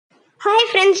Hi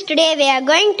friends, today we are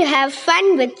going to have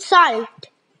fun with salt.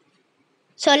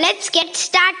 So let's get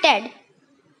started.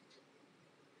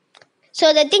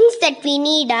 So the things that we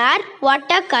need are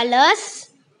watercolors,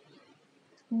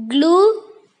 glue,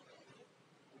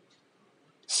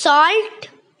 salt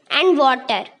and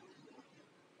water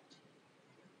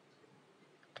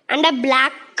and a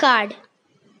black card.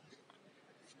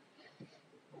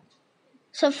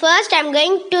 So first I am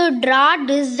going to draw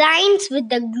designs with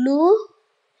the glue.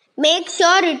 Make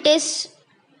sure it is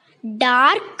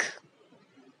dark.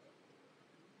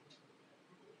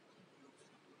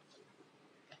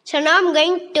 So now I'm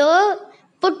going to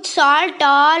put salt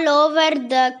all over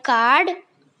the card.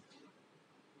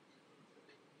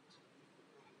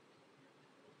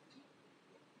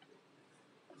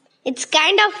 It's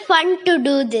kind of fun to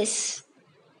do this.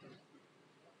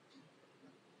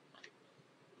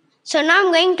 So now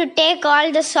I'm going to take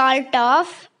all the salt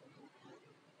off.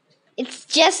 It's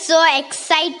just so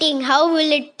exciting. How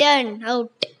will it turn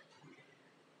out?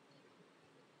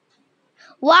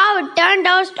 Wow, it turned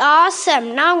out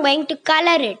awesome. Now I'm going to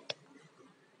color it.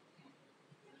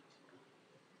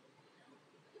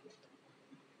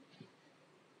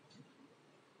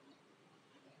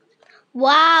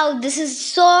 Wow, this is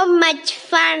so much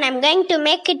fun. I'm going to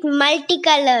make it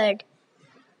multicolored.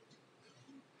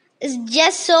 It's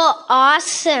just so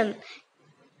awesome.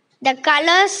 The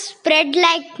colors spread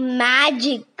like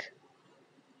magic.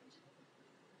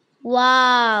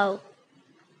 Wow,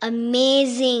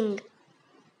 amazing.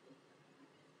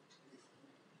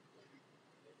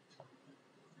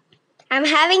 I'm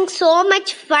having so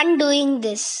much fun doing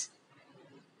this.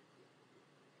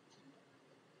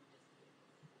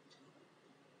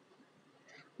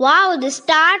 Wow, the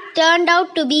star turned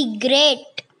out to be great.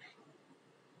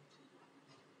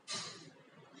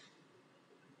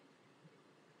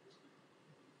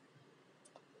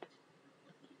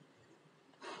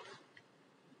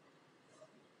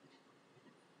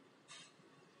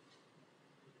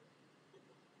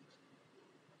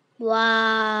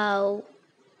 Wow,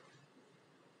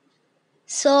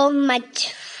 so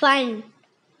much fun.